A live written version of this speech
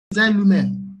Design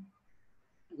Lumen,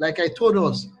 like I told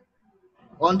us,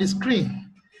 on the screen,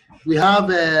 we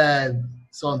have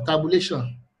some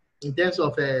tabulation in terms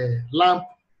of a lamp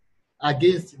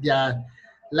against their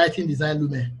lighting design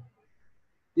lumen.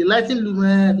 The lighting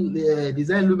lumen, the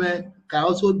design lumen can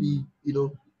also be,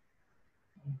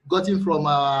 gotten from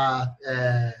our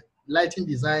lighting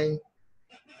design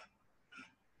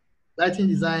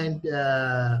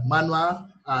manual,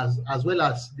 as well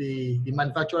as the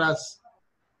manufacturer's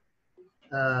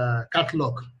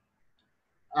catalog.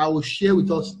 I will share with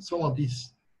us some of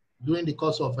this during the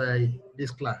course of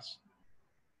this class.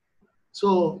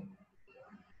 So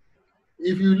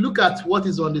if you look at what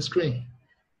is on the screen,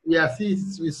 we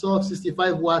saw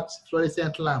 65 watt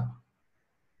fluorescent lamp.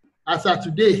 As of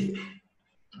today,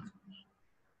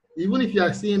 even if you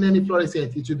are seeing any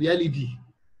fluorescent, it will be LED.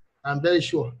 I'm very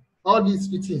sure. All these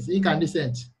fittings,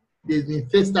 incandescent, they've been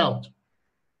phased out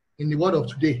in the world of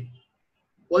today.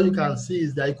 What you can see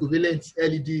is the equivalent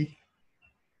LED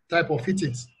type of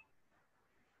fittings.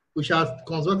 We shall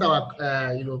consult our,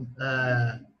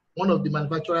 one of the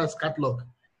manufacturer's catalog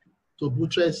to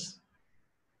buttress,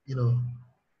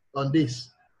 on this.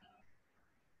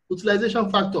 Utilization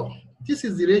factor. This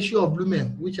is the ratio of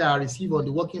lumen which are received on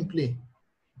the working plane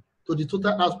to the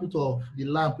total output of the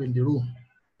lamp in the room.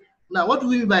 Now, what do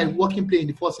we mean by working plane in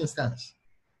the first instance?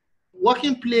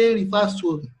 Working plane refers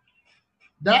to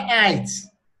that height,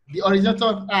 the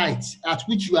horizontal height at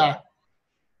which you are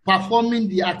performing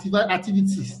the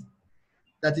activities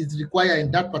that is required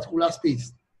in that particular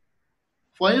space.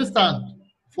 For instance,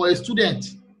 for a student,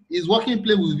 his working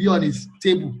plane will be on his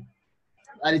table,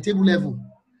 at the table level.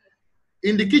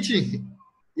 In the kitchen,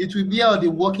 it will be on the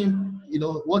working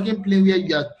plane where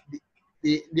you are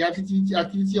the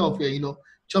activity of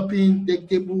chopping,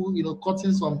 table,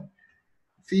 cutting some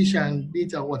fish and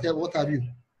meat or whatever, what have you,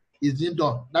 is being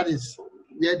done. That is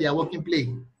where their working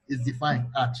plane is defined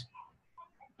at.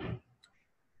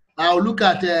 I'll look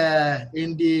at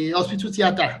in the hospital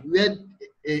theater where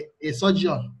a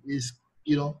surgeon is,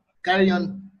 carrying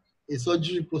on a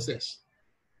surgery process.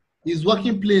 His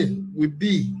working plane will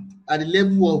be at the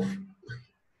level of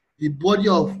the body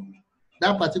of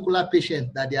that particular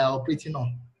patient that they are operating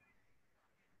on.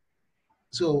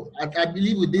 So I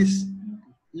believe with this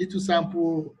little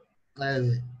sample,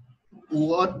 we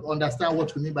will understand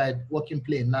what we mean by working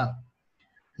plane now.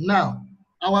 Now,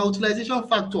 our utilization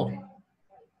factor,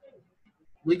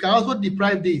 we can also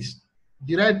derive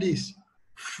this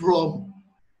from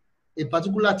a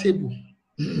particular table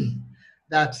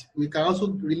that we can also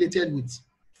relate it with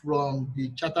from the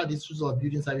Chartered Institute of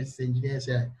Building Services Engineers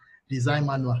design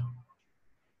manual.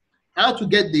 How to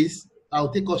get this, I'll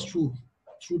take us through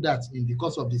that in the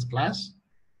course of this class.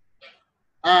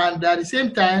 And at the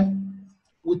same time,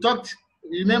 we talked,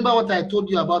 remember what I told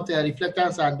you about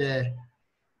reflectance and,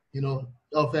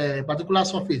 of a particular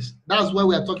surface. That's why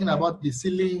we are talking about the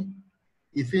ceiling,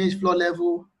 the finished floor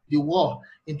level, the wall,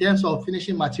 in terms of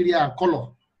finishing material and color.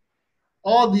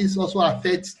 All these also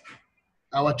affect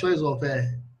our choice of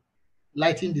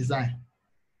lighting design.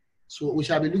 So we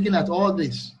shall be looking at all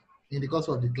this in the course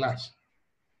of the class.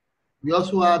 We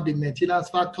also have the maintenance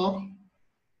factor.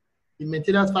 The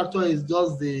maintenance factor is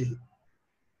just the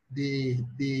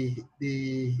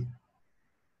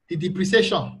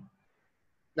depreciation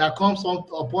that comes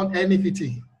upon any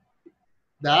fitting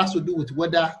that has to do with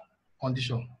weather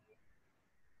condition.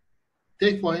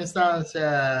 Take for instance,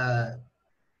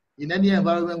 in any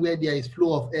environment where there is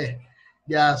flow of air,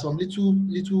 there are some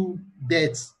little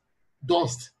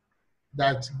dust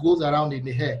that goes around in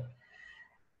the air.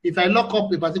 If I lock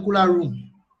up a particular room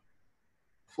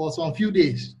for some few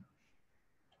days,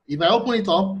 if I open it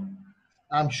up,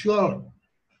 I'm sure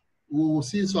we will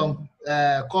see some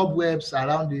cobwebs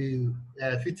around the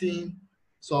fitting,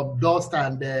 some dust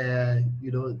and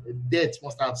dirt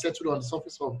must have settled on the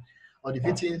surface of the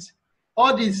fittings.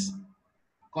 All these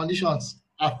conditions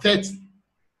affect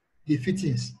the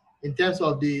fittings in terms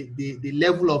of the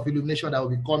level of illumination that will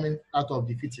be coming out of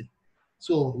the fitting.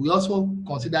 So we also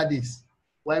consider this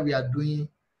while we are doing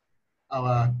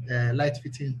our light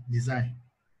fitting design.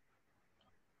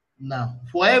 Now,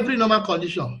 for every normal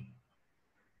condition,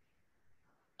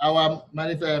 our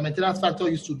maintenance factor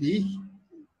used to be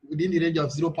within the range of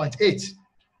 0.8.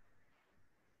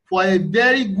 For a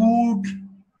very good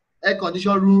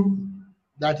air-conditioned room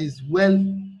that is well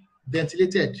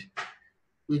ventilated,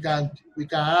 we can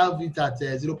have it at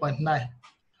 0.9.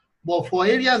 But for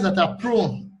areas that are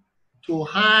prone to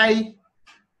high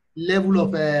level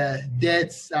of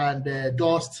dirt and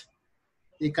dust,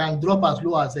 it can drop as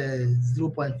low as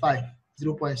 0.5,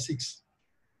 0.6.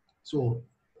 So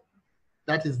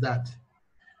that is that.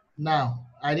 Now,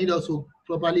 I need us to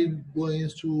properly go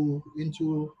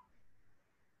into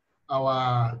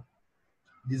our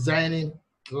designing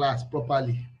class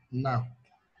properly now.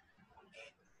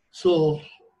 So,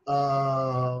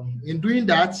 in doing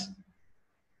that,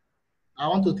 I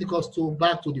want to take us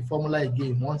back to the formula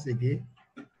again, once again.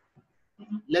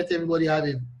 Let everybody have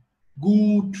a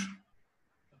good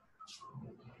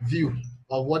view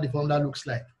of what the formula looks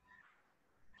like.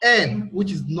 N,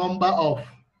 which is number of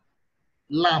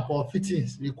lamp or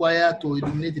fittings required to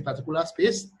illuminate a particular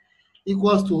space,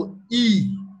 equals to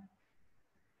E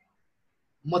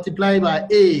multiplied by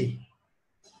A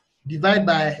divided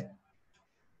by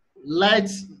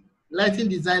lighting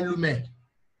design lumen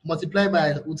multiplied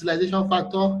by utilization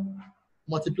factor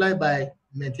multiplied by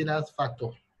maintenance factor.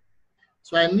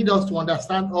 So I need us to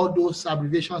understand all those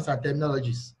abbreviations and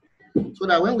terminologies so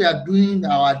that when we are doing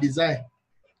our design,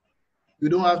 we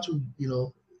don't have to,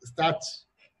 start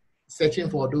searching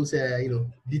for those,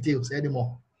 details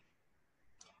anymore.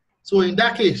 So in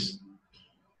that case,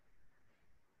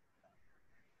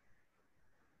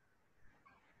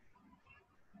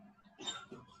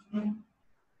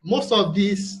 most of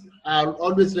these are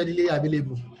always readily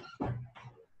available.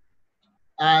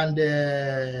 And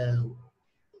the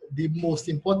most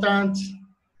important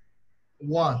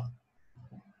one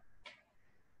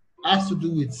has to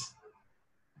do with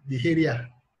the area.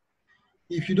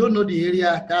 If you don't know the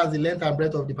area, that's the length and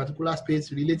breadth of the particular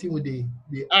space relating with the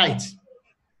height,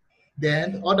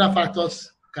 then other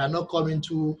factors cannot come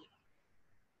into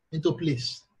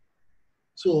place.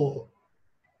 So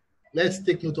let's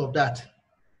take note of that.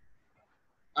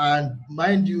 And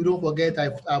mind you, don't forget,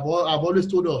 I've always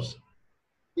told us,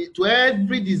 to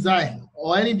every design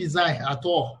or any design at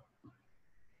all,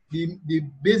 the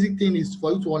basic thing is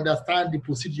for you to understand the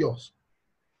procedures,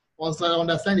 also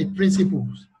understand the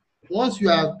principles. Once you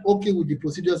are okay with the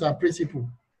procedures and principles,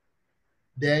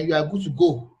 then you are good to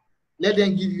go. Let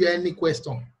them give you any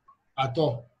question at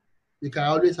all. You can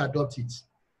always adopt it.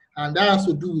 And that has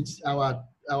to do with our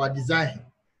design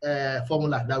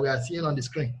formula that we are seeing on the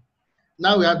screen.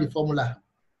 Now we have the formula.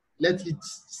 Let it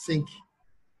sink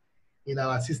in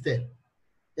our system.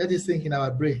 Let it sink in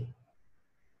our brain.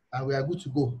 And we are good to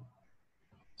go.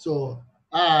 So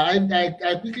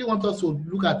I quickly want us to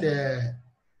look at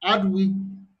how do we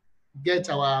get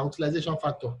our utilization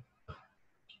factor.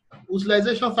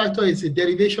 Utilization factor is a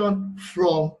derivation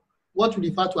from what we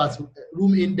refer to as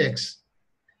room index.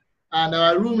 And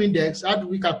our room index, how do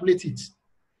we calculate it?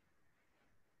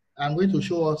 I'm going to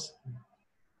show us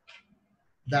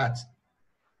that.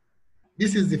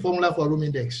 This is the formula for room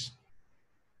index.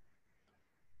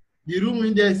 The room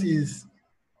index is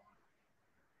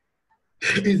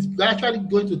actually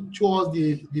going to show us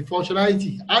the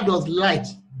functionality. How does light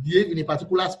behave in a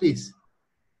particular space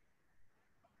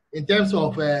in terms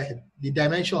of the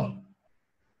dimension,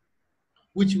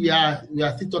 which we are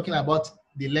still talking about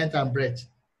the length and breadth.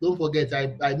 Don't forget,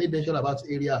 I made mention about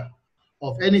area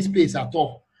of any space at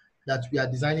all that we are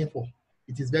designing for.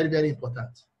 It is very, very important.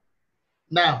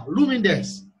 Now, room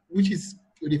index, which is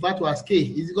referred to as K,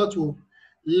 is equal to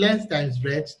length times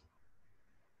breadth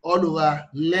all over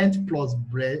length plus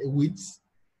width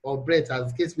or breadth,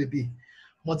 as the case may be,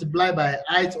 multiplied by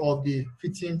height of the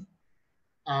fitting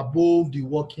above the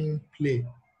working plane.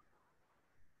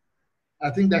 I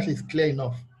think that is clear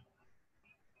enough.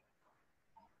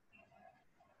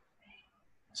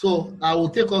 So I will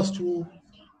take us through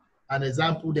an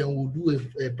example, then we'll do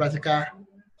a practical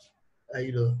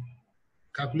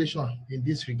calculation in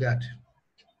this regard.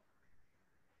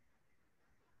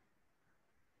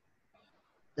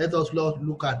 Let us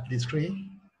look at the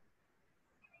screen.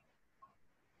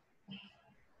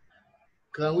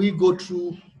 Can we go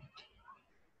through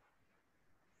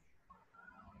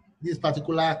this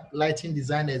particular lighting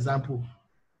design example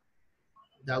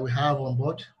that we have on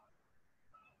board?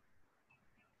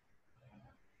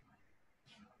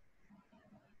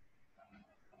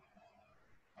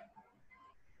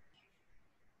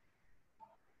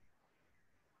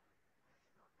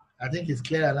 I think it's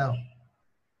clear now.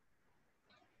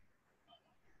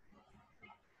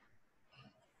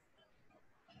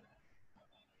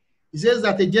 It says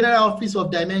that a general office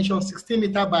of dimension 16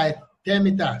 meters by 10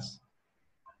 meters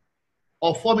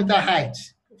or 4 meter height,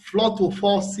 floor to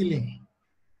floor ceiling,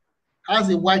 has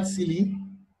a white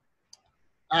ceiling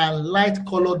and light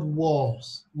colored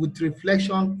walls with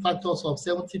reflection factors of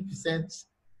 70%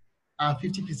 and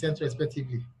 50%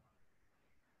 respectively.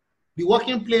 The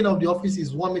working plane of the office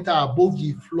is 1 meter above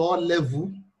the floor level.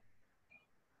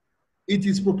 It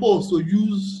is proposed to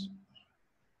use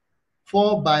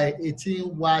 4 by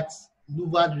 18 watts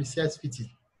louvered recessed fitting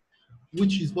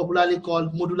which is popularly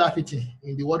called modular fitting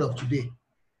in the world of today.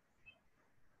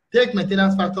 Take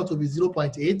maintenance factor to be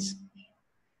 0.8.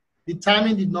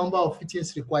 Determine the number of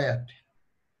fittings required.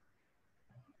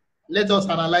 Let us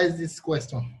analyze this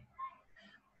question.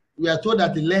 We are told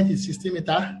that the length is 60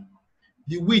 meters,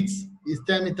 the width is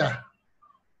 10 meters,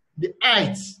 the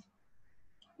height,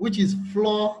 which is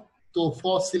floor to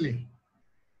floor ceiling,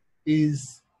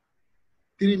 is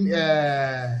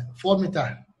 4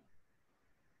 meters,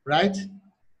 right?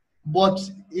 But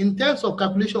in terms of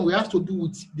calculation, we have to do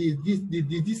with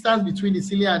the distance between the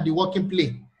ceiling and the working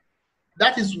plane.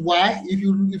 That is why, if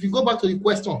you go back to the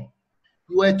question,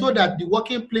 you were told that the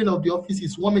working plane of the office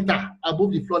is 1 meter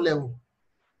above the floor level.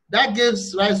 That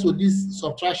gives rise to this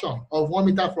subtraction of 1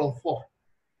 meter from 4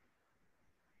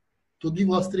 to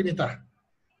give us 3 meters.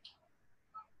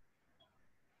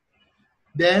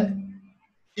 Then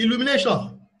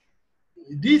illumination.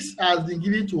 This has been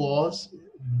given to us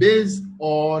based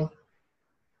on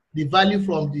the value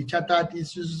from the Chartered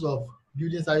Institute of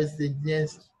Building Services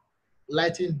Engineers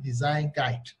Lighting Design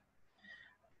Guide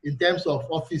in terms of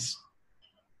office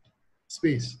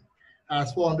space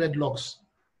as 400 lux.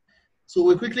 So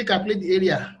we quickly calculate the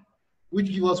area, which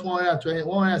gives us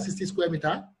 160 square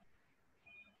meters.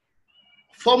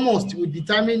 Foremost, we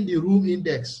determine the room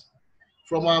index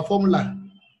from our formula.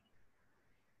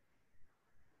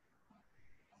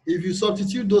 If you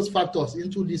substitute those factors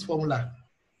into this formula,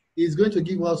 it's going to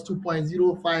give us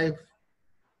 2.05,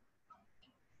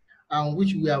 and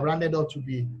which we have rounded up to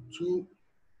be 2,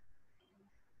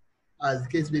 as the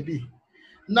case may be.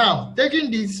 Now,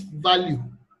 taking this value,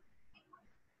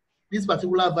 this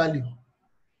particular value,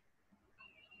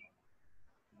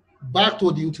 back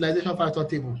to the utilization factor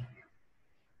table,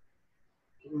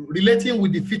 relating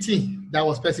with the fitting that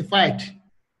was specified,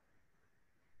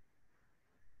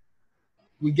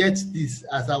 we get this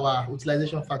as our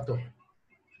utilization factor.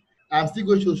 I'm still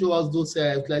going to show us those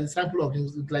sample of the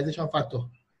utilization factor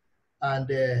and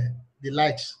the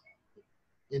likes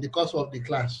in the course of the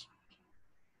class.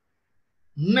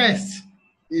 Next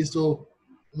is to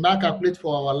now calculate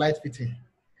for our light fitting.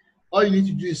 All you need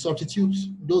to do is substitute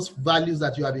those values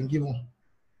that you have been given.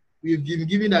 We've been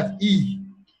given that E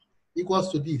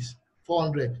equals to this,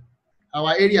 400.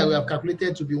 Our area we have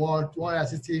calculated to be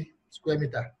 160 square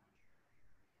meters.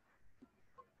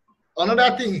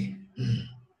 Another thing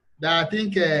that I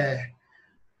think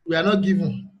we are not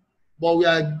given, but we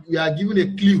are given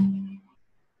a clue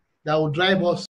that will drive us